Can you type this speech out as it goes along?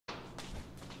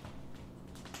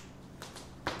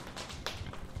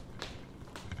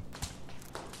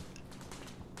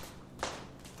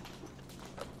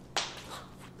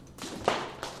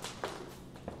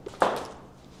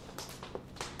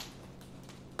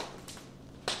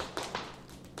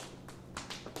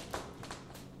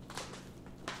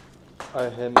Our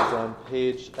hymn is on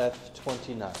page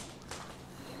F29.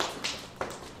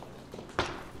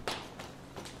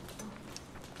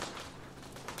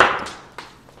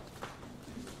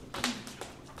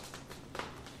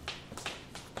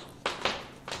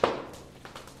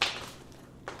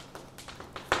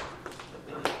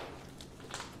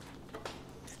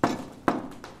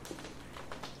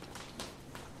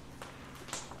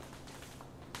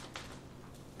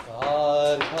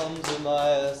 God, come to my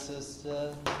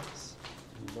assistance.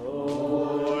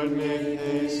 Lord, make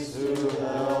haste to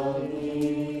help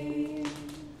me.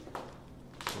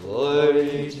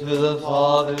 Glory to the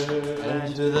Father,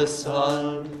 and to the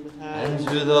Son, and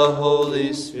to the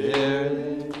Holy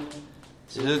Spirit,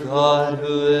 to God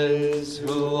who is,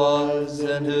 who was,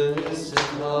 and who is to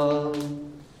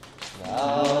come,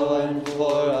 now and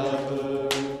forever.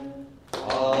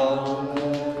 Amen.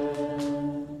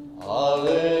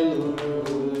 Alleluia.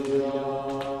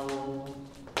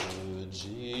 Through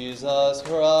Jesus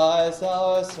Christ,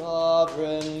 our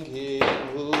sovereign King,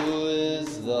 who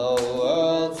is the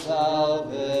world's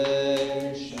salvation,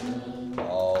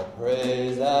 all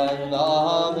praise and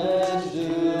homage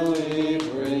do we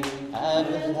bring,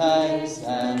 and thanks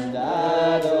and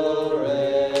adoration.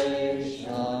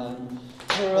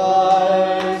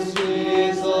 Christ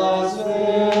Jesus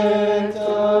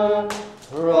victor,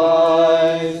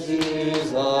 Christ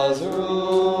Jesus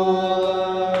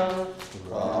ruler,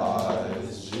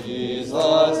 Christ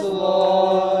Jesus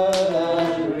Lord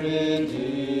and Redeemer.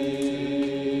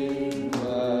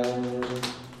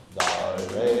 Thy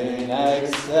reign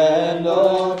extend,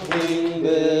 O King,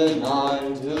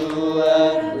 benign to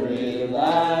every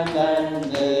land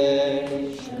and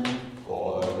nation.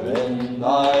 For in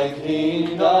thy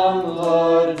kingdom,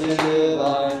 Lord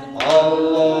divine,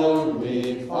 alone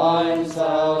we find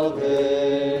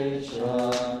salvation.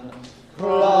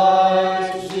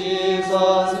 Christ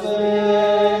Jesus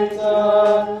victor,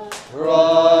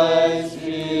 Christ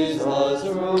Jesus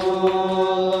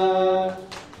ruler,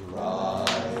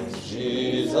 Christ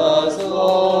Jesus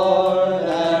Lord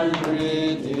and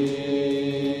Redeemer.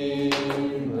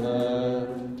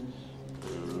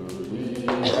 Through thee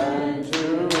and to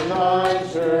thy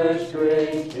church,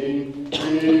 great King,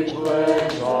 we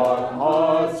pledge our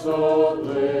heart's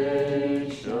oblation.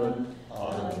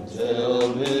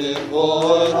 Until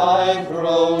before thy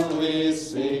throne we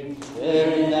sing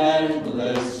in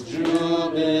endless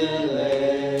jubilation.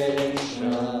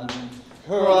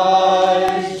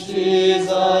 Christ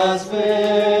Jesus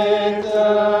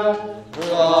victor,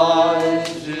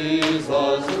 Christ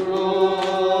Jesus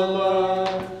ruler,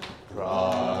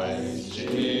 Christ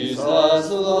Jesus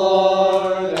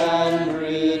Lord and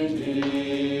Redeemer.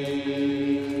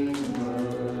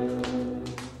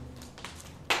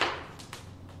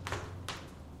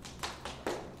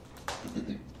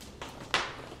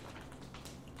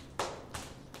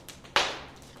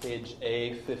 Page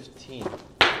A15.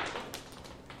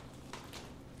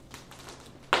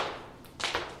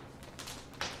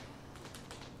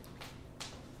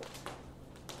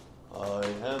 I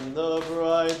am the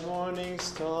bright morning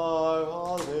star,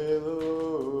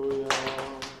 hallelujah.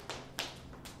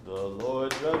 The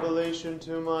Lord's revelation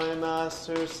to my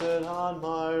master said on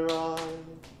my right,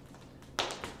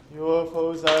 your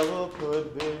foes I will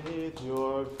put beneath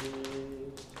your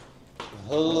feet.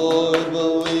 The Lord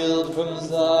will wield from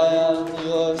Zion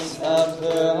your scepter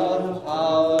of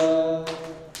power.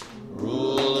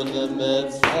 Rule in the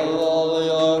midst of all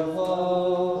your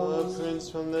foes. The prince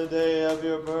from the day of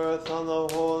your birth on the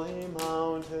holy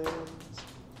mountains.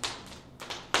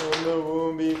 From the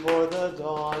womb before the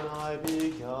dawn I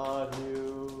begot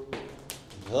you.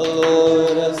 The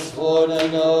Lord has sworn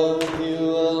an oath you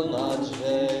will not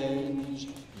change.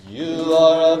 You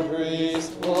are a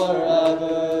priest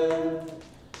forever,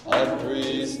 a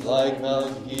priest like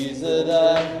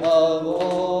Melchizedek of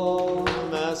old. The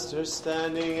Master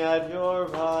standing at your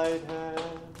right hand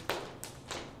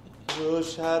will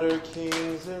shatter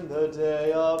kings in the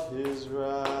day of his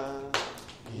wrath.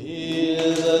 He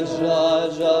is a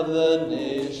judge of the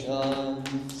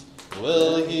nations.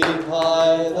 Will he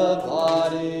pie the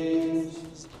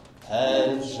bodies?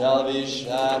 Heads shall be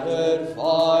shattered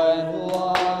far and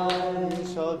wide. He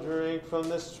shall drink from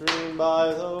the stream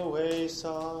by the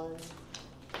wayside,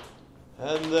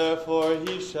 and therefore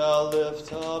he shall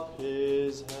lift up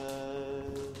his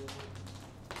head.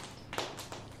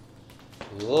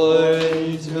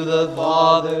 Glory to the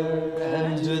Father,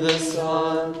 and to the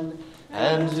Son,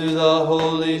 and to the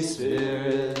Holy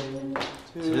Spirit,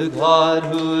 to God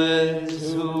who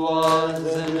is, who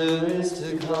was, and who is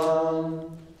to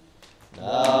come,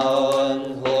 now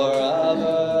and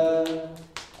forever.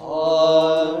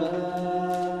 Amen.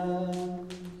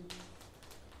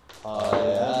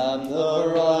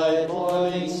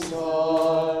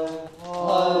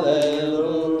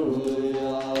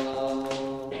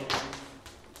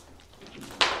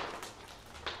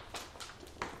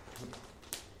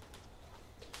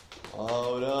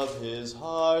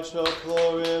 heart shall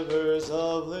flow rivers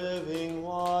of living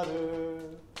water.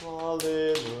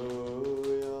 Alleluia.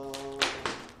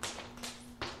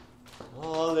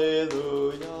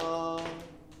 Alleluia.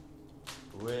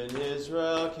 When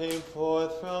Israel came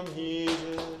forth from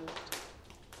Egypt,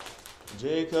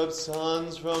 Jacob's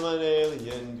sons from an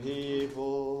alien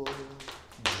people,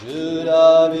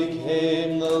 Judah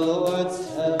became the Lord's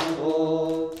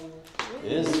temple.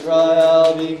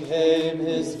 Israel became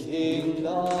his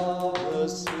kingdom.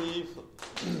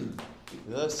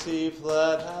 The sea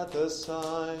fled at the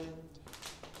sight.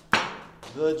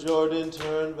 The Jordan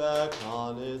turned back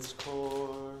on its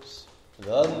course.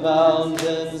 The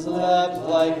mountains leapt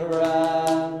like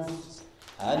rams,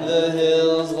 and the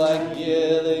hills like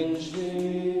yearling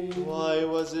sheep. Why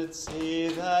was it sea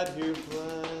that you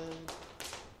fled,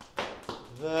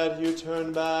 that you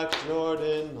turned back,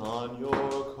 Jordan, on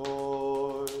your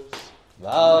course?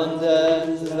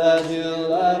 Mountains that you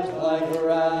leapt like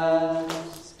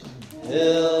rams,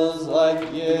 hills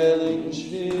like yearling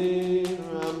sheep.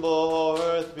 Tremble,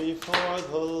 earth, before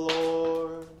the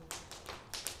Lord,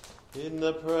 in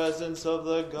the presence of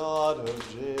the God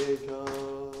of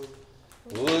Jacob,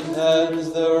 who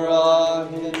turns the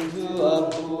rock into a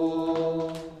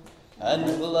pool, and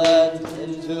fled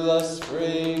into a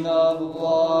spring of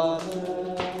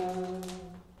water.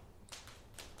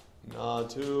 Not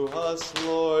to us,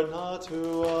 Lord, not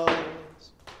to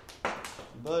us,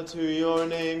 but to your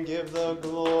name give the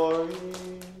glory.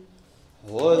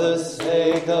 For the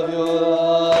sake of your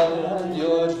love and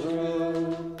your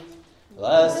truth,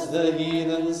 lest the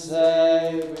heathen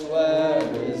say, where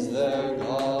is their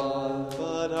God?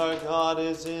 But our God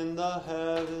is in the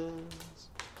heavens.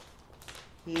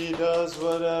 He does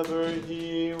whatever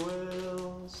he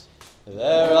wills.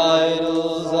 Their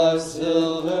idols are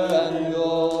silver and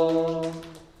gold,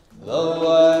 the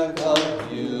work of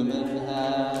human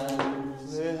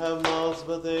hands. They have mouths,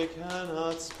 but they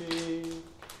cannot speak.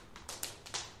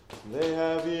 They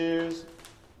have ears,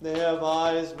 they have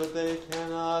eyes, but they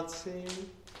cannot see.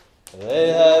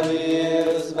 They have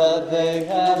ears, but they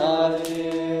cannot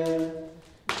hear.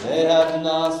 They have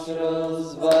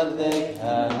nostrils, but they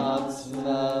cannot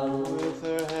smell. With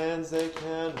their hands they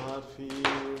cannot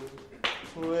feel.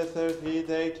 With their feet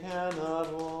they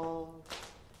cannot walk.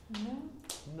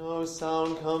 No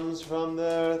sound comes from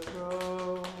their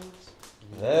throats.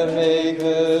 Their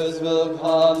makers will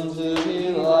come to be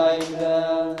like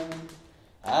them,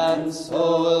 and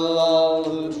so will all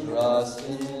who trust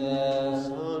in them.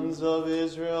 Sons of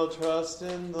Israel trust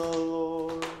in the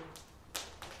Lord.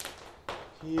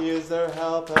 He is their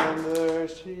help and their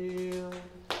shield.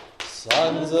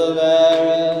 Sons of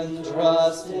Aaron,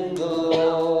 trust in the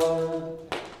Lord.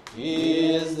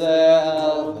 He is their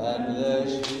help and their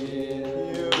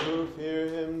shield. You who fear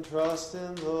him, trust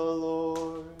in the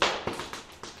Lord.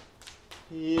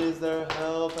 He is their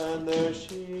help and their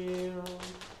shield.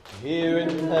 He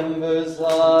remembers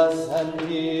us, and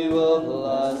he will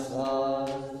bless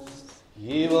us.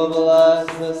 He will bless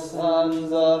the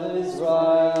sons of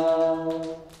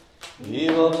Israel. He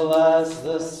will bless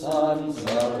the sons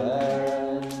of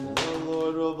Aaron. The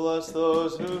Lord will bless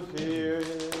those who fear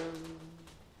him,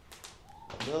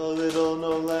 the little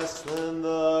no less than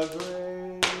the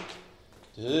great.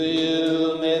 To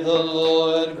you may the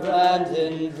Lord grant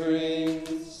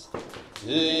increase,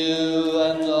 to you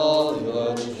and all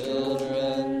your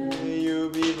children. May you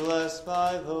be blessed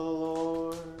by the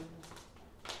Lord,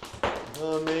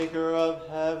 the maker of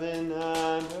heaven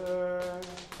and earth.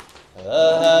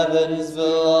 The heavens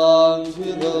belong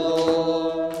to the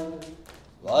Lord,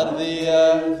 but the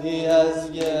earth he has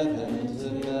given to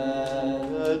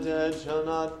men. The dead shall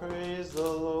not praise the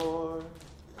Lord,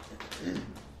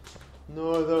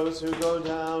 nor those who go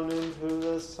down into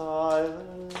the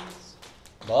silence.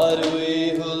 But we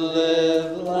who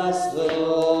live bless the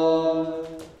Lord,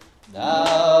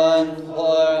 now and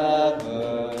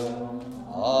forever.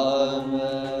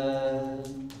 Amen.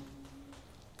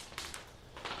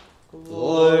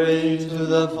 Glory to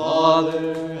the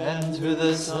Father, and to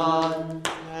the Son,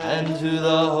 and to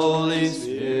the Holy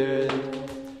Spirit,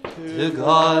 to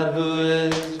God who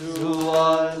is, who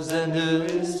was, and who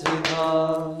is to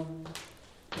come,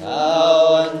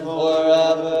 now and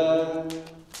forever.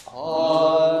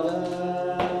 Amen.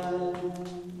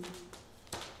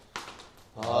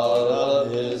 Out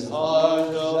of his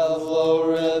heart shall flow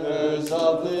rivers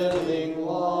of living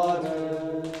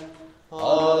water.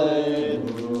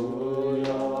 Alleluia.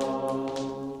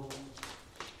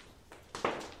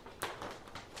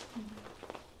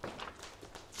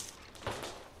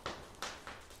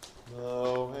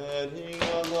 The wedding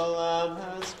of the Lamb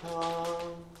has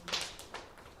come,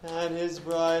 and his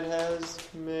bride has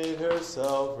made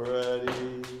herself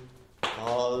ready.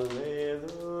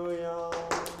 Alleluia.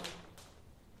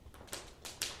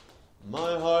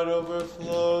 My heart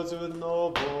overflows with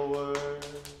noble words.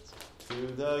 To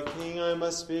the King I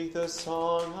must speak the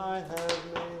song I have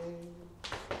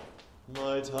made.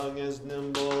 My tongue is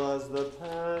nimble as the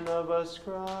pen of a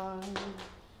scribe.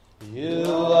 You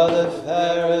are the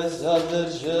fairest of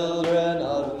the children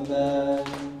of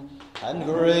men, and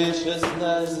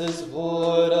graciousness is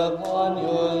poured upon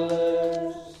your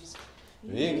lips,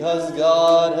 because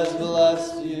God has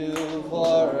blessed you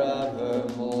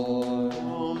forevermore.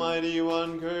 Almighty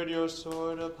One, gird your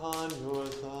sword upon your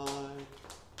thigh,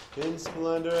 in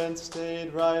splendor and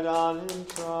state ride on in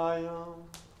triumph,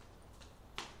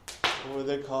 for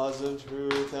the cause of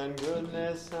truth and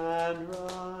goodness and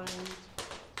right.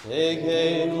 Take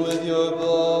aim with your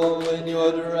bow in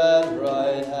your dread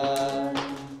right hand.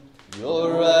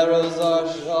 Your arrows are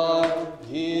sharp,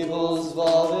 evils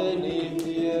fall beneath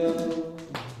you.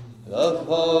 The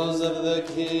foes of the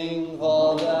King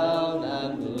fall down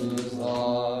and lose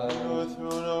heart. Your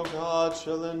throne, O God,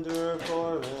 shall endure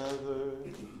forever.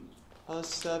 A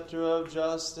scepter of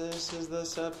justice is the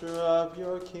scepter of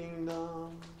your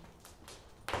kingdom.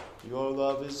 Your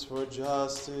love is for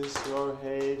justice, your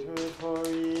hatred for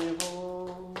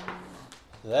evil.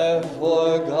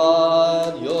 Therefore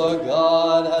God, your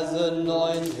God, has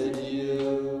anointed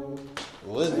you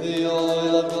with the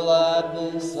oil of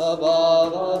gladness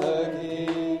above other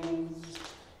kings.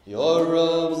 Your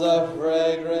robes are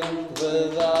fragrant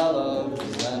with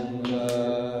aloes and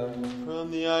myrrh. From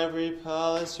the ivory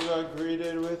palace you are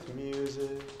greeted with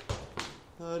music.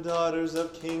 The daughters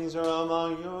of kings are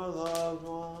among your loved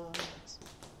ones.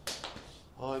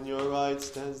 On your right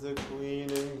stands the queen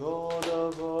in gold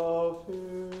of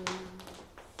Ophir.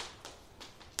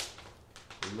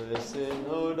 Listen,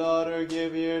 O daughter,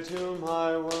 give ear to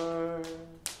my word.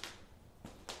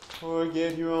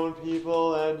 Forget your own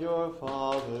people and your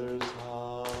father's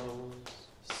house.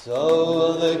 So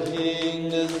will the King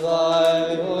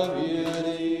desire your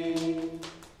beauty.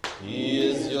 He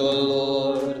is your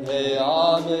Lord, pay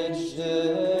homage to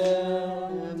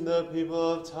him. And the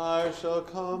people of Tyre shall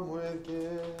come with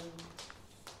gifts.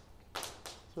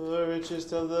 The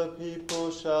richest of the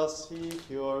people shall seek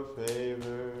your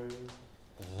favor.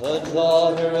 The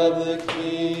daughter of the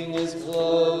King is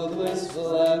clothed with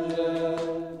splendor.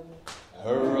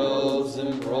 Her robes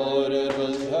embroidered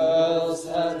with pearls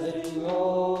set in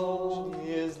gold.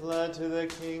 She is led to the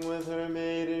king with her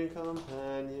maiden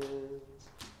companions.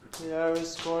 They are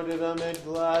escorted amid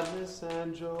gladness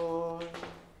and joy.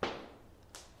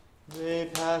 They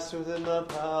pass within the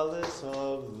palace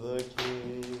of the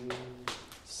king.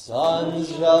 Sons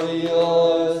shall be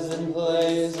yours in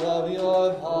place of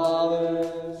your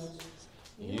fathers.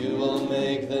 You will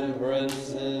make them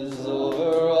princes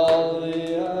over all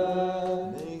the earth.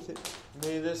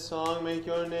 May this song make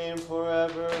your name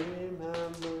forever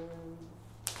remembered.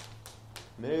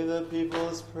 May the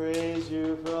peoples praise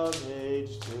you from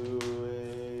age to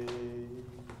age.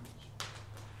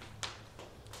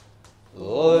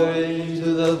 Glory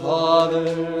to the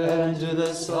Father, and to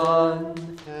the Son,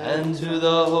 and to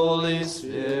the Holy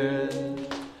Spirit,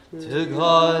 to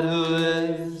God who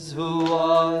is, who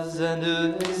was, and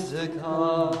who is to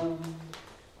come,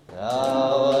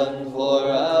 now and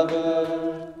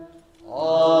forever.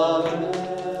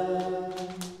 Amen.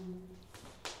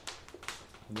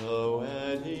 The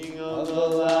wedding of the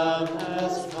Lamb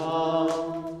has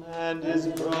come, and his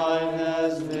bride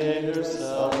has made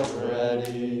herself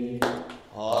ready.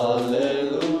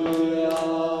 Alleluia.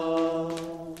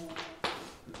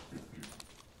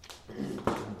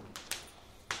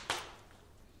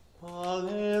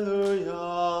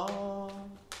 Alleluia.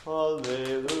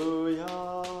 Alleluia.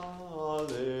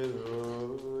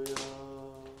 Alleluia.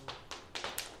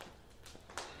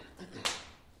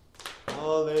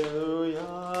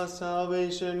 Alleluia.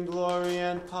 Salvation, glory,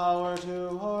 and power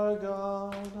to our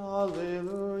God.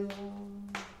 Alleluia.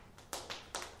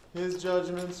 His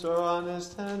judgments are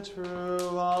honest and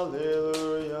true.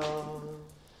 Alleluia.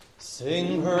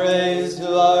 Sing praise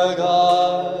to our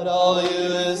God, all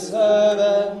you his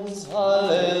servants.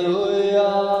 Alleluia.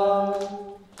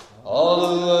 All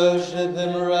who worship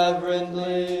him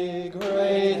reverently,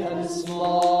 great and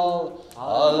small.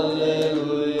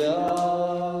 Alleluia.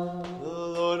 The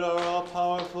Lord our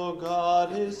all-powerful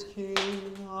God is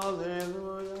King.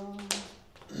 Alleluia.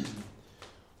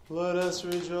 Let us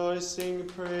rejoice, sing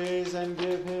praise, and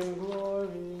give him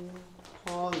glory.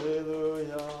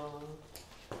 Alleluia.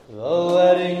 The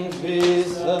wedding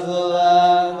feast of the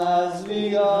Lamb has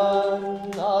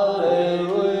begun.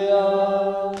 Alleluia.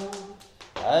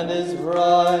 And his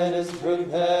bride is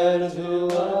prepared to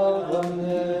welcome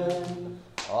him.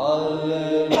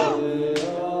 Alleluia.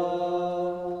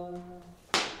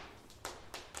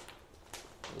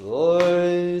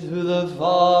 Glory to the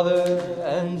Father,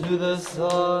 and to the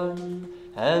Son,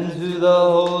 and to the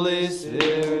Holy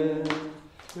Spirit,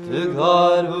 to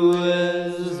God who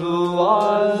is, who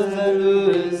was, and who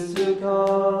is to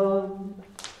come,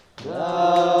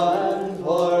 now and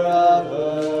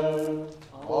forever.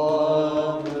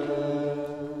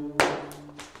 Amen.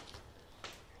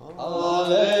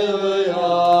 Alleluia.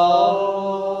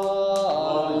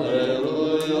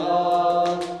 Alleluia.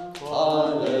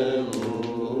 Alleluia.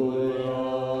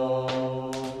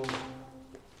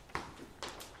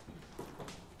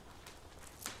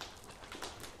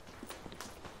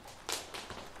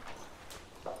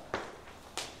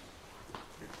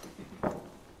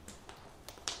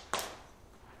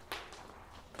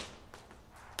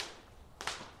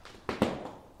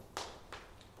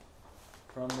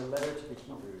 From the letter to the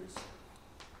Hebrews.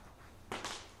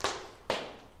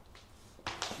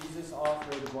 Jesus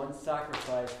offered one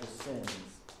sacrifice for sins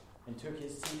and took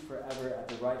his seat forever at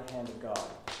the right hand of God.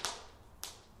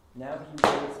 Now he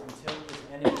waits until his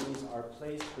enemies are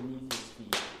placed beneath his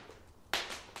feet.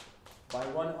 By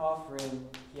one offering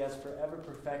he has forever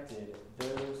perfected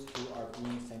those who are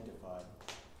being sanctified.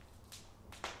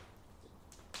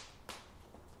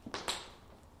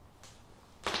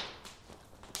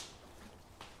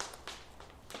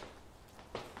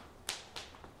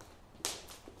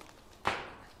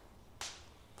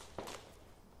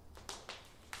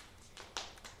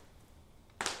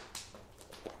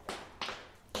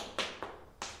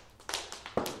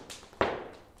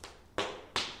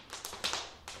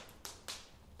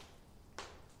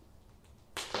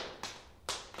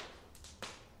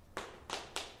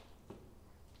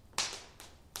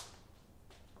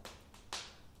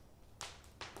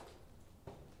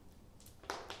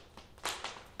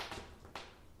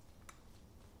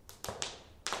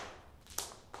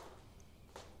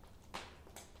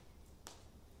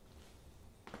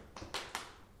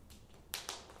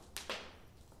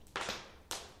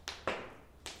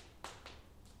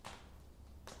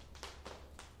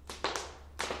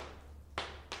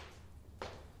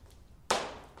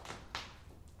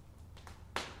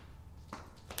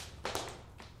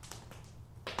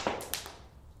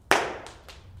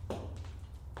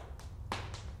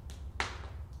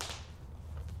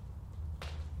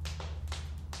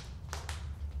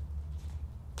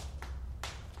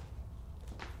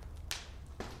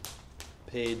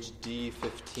 Page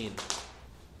D15.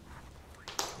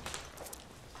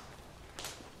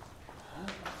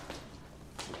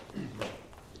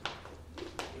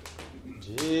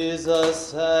 Jesus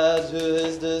said to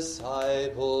his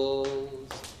disciples,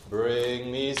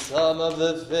 "Bring me some of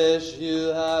the fish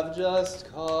you have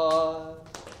just caught."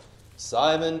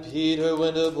 Simon Peter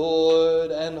went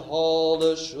aboard and hauled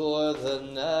ashore the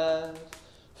net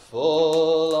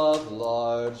full of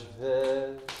large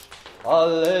fish.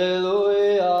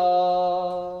 Alleluia.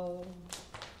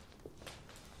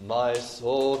 My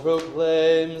soul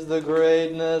proclaims the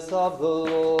greatness of the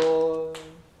Lord.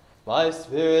 My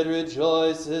spirit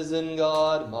rejoices in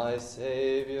God my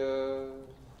Savior.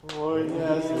 For he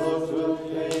has looked with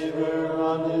favor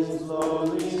on his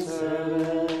lowly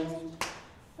servant.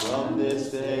 From this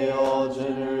day all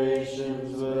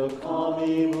generations will call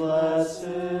me blessed.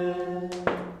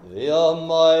 The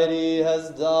Almighty has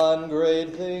done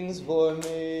great things for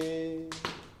me,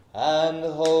 and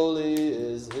holy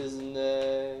is his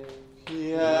name.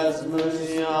 He has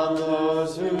mercy on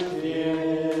those who fear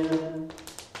him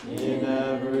in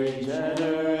every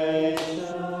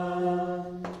generation.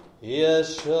 He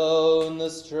has shown the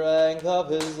strength of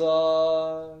his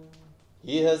arm.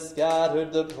 He has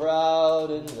scattered the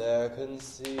proud in their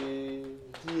conceit.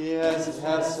 He has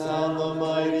cast down the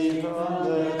mighty from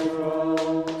their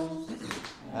thrones,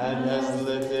 and has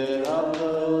lifted up the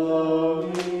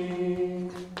lowly.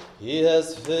 He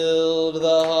has filled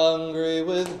the hungry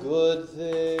with good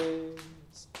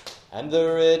things, and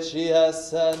the rich he has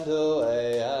sent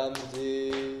away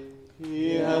empty.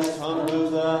 He has come to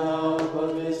the help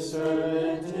of his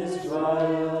servant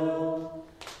Israel,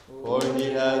 for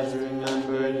he has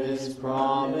remembered his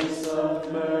promise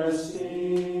of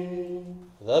mercy.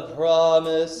 The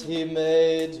promise he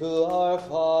made to our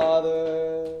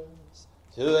fathers,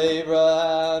 to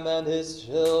Abraham and his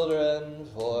children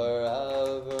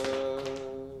forever.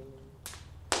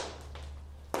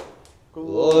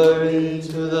 Glory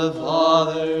to the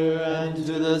Father, and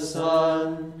to the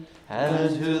Son, and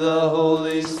to the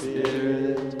Holy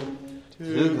Spirit,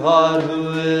 to God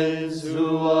who is,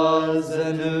 who was,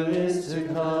 and who is to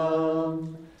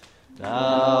come,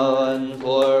 now and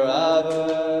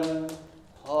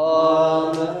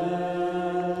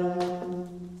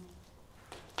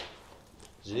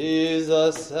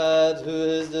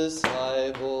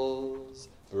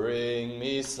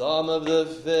some of the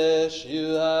fish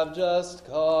you have just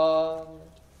caught.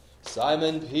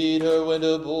 Simon Peter went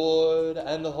aboard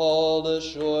and hauled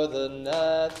ashore the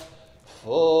net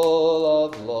full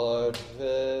of large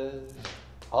fish.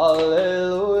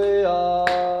 Hallelujah!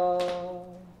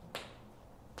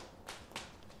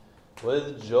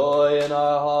 With joy in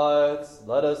our hearts,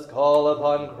 let us call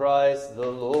upon Christ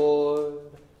the Lord,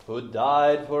 who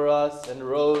died for us and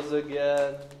rose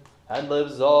again, and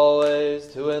lives always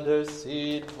to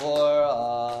intercede for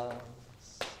us.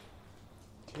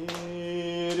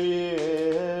 Kyrie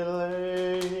eleison,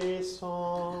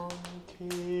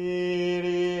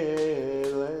 Kyrie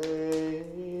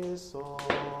eleison.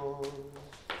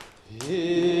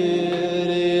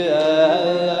 Kyrie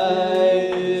eleison,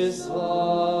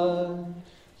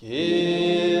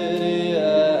 Kyrie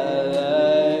eleison.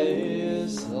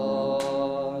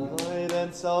 Light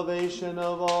and salvation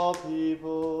of all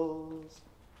peoples,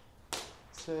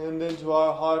 send into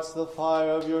our hearts the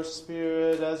fire of your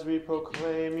Spirit as we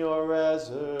proclaim your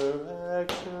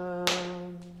resurrection.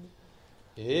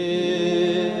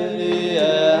 Kyrie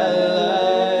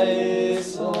eleison,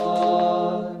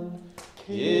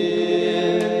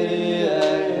 Kyrie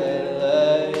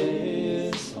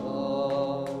eleison.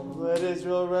 Let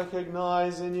Israel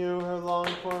recognize in you her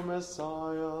longed-for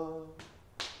Messiah,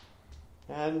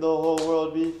 and the whole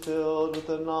world be filled with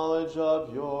the knowledge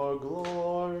of your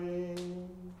glory.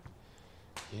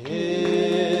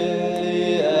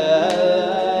 Kyrie eleison,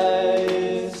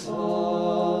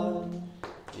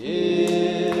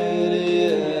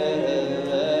 Kyrie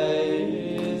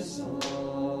eleison.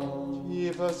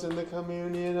 Keep us in the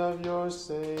communion of your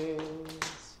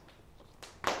saints,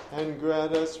 and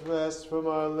grant us rest from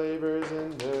our labors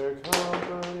in their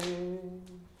company.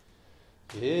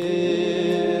 Kyrie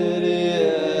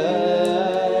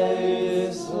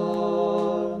eleison,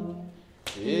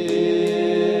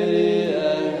 Kyrie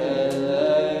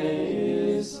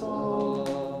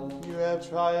eleison. You have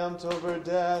triumphed over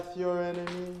death, your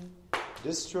enemy,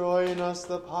 destroying us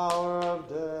the power of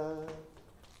death,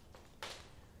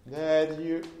 that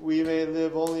we may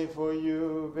live only for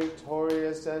you,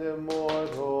 victorious and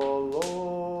immortal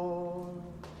Lord.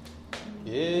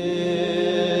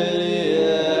 Kyrie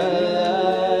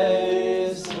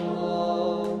eleison,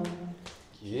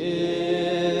 Kyrie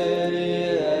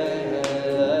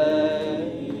eleison.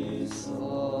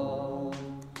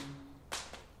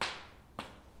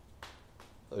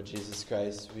 Lord Jesus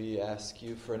Christ, we ask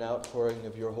you for an outpouring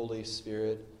of your Holy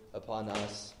Spirit upon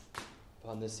us,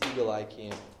 upon this Eagle Eye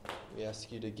camp. We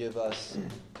ask you to give us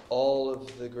all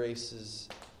of the graces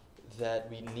that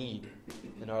we need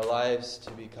in our lives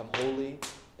to become holy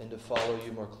and to follow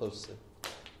you more closely.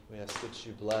 We ask that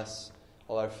you bless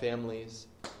all our families,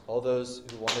 all those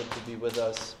who wanted to be with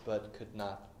us but could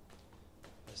not.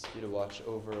 We ask you to watch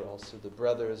over also the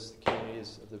brothers, the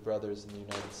communities of the brothers in the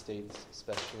United States,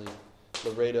 especially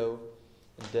Laredo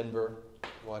and Denver.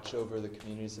 Watch over the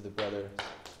communities of the brother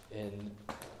in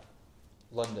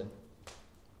London.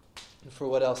 And for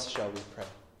what else shall we pray?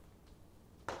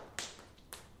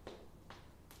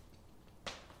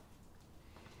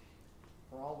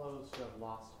 For all those who have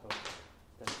lost hope,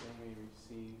 that they may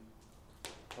receive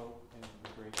hope and the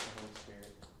grace of the Holy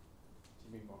Spirit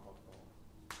to be more hopeful.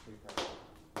 We pray.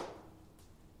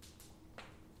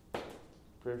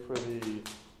 Pray for the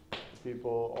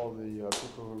people, all the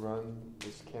people who run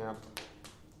this camp.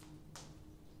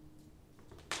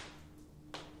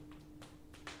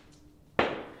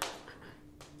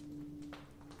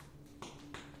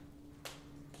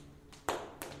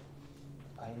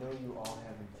 I know you all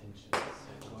have intentions,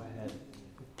 so go ahead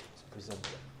to present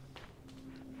them.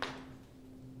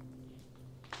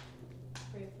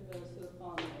 Pray for those who have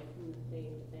fallen away from the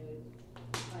faith, that they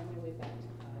would find their way back to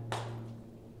God.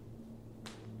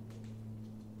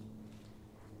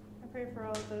 I pray for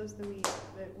all of those that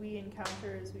we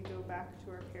encounter as we go back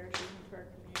to our parishes and to our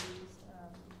communities,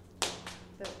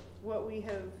 that what we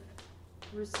have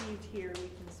received here we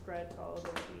can spread to all of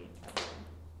those we encounter.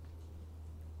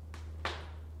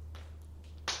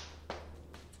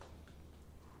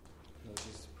 Lord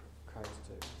Jesus Christ,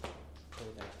 to pray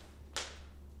that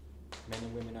men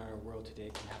and women in our world today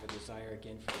can have a desire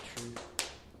again for the truth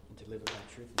and to live with that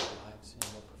truth in their lives in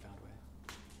a more profound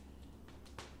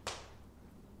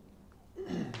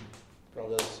way. For all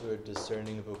those who are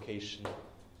discerning a vocation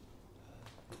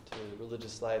to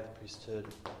religious life, priesthood,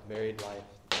 married life,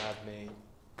 God may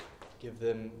give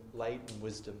them light and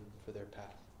wisdom for their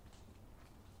path.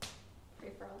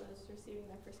 Pray for all those receiving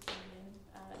their first communion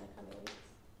in the coming weeks.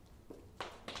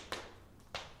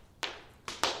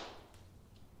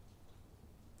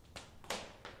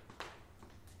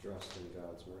 Trust in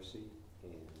God's mercy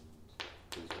and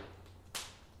His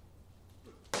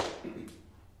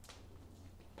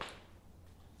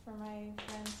for my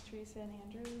friends Teresa and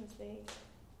Andrew as they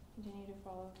continue to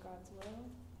follow God's will.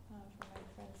 For my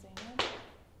friend Zainab,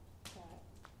 that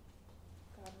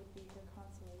God would be her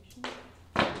consolation.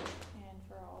 And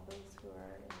for all those who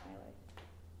are in my life.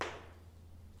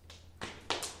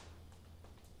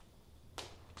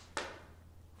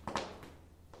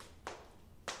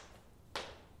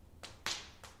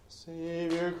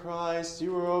 Savior Christ,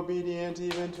 you were obedient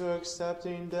even to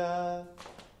accepting death,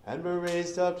 and were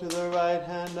raised up to the right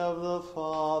hand of the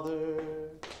Father.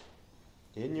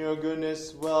 In your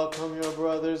goodness, welcome your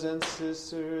brothers and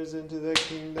sisters into the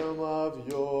kingdom of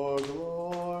your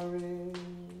glory.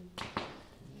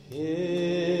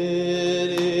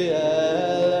 Kyrie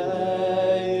eleison,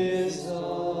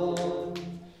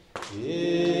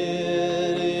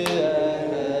 Kyrie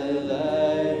eleison.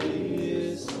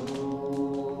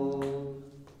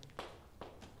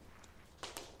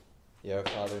 The Our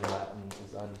Father in Latin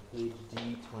is on page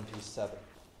D27.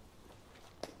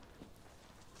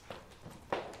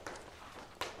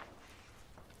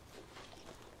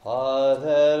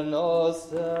 Pater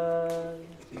noster,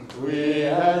 qui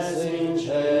es in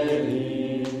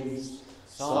celis,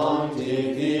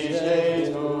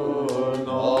 sanctificetur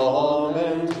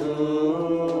nomen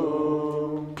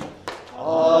tuum,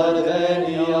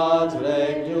 adveniat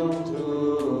regnum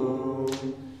tuum,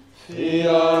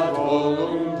 fiat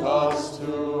voluntas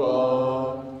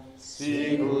tua,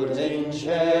 sicut in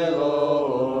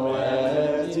cielo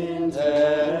et in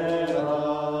terra.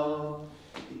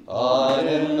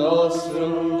 Panem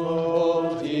nostrum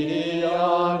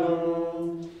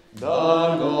quotidianum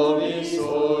da nobis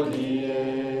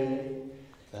hodie,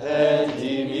 et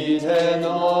dimitte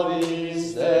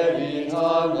nobis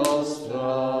debita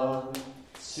nostra,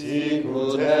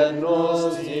 sicut et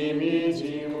nos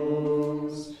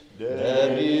dimittimus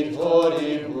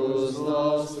debitoribus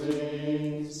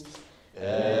nostris,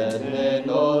 et ne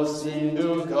nos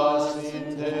inducas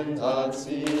in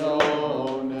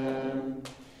tentationem,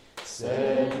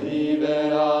 sed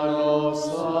libera nos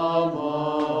a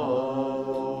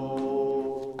malo.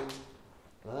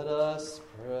 Let us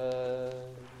pray.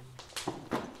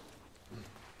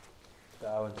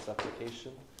 Bow in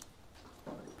supplication.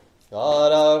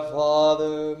 God our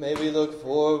Father, may we look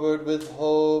forward with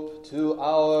hope to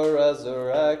our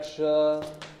resurrection.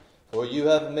 For you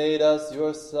have made us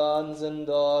your sons and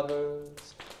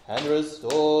daughters, and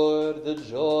restored the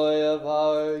joy of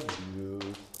our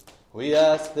youth. We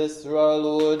ask this through our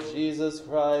Lord Jesus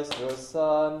Christ, your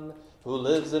Son, who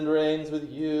lives and reigns with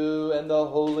you and the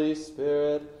Holy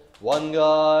Spirit, one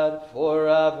God,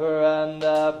 forever and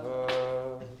ever.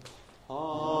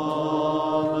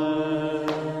 Amen.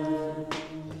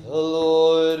 The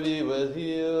Lord be with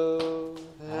you.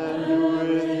 And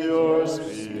with your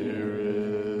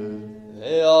spirit.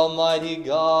 May Almighty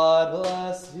God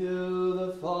bless you,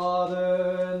 the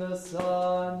Father, and the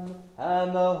Son,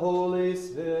 and the Holy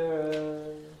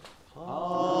Spirit.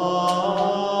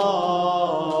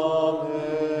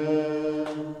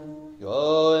 Amen.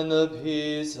 Go in the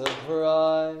peace of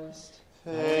Christ.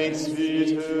 Thanks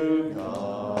be to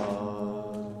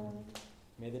God.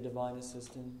 May the divine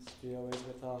assistance be always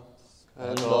with us.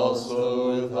 And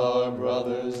also with our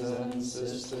brothers and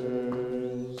sisters.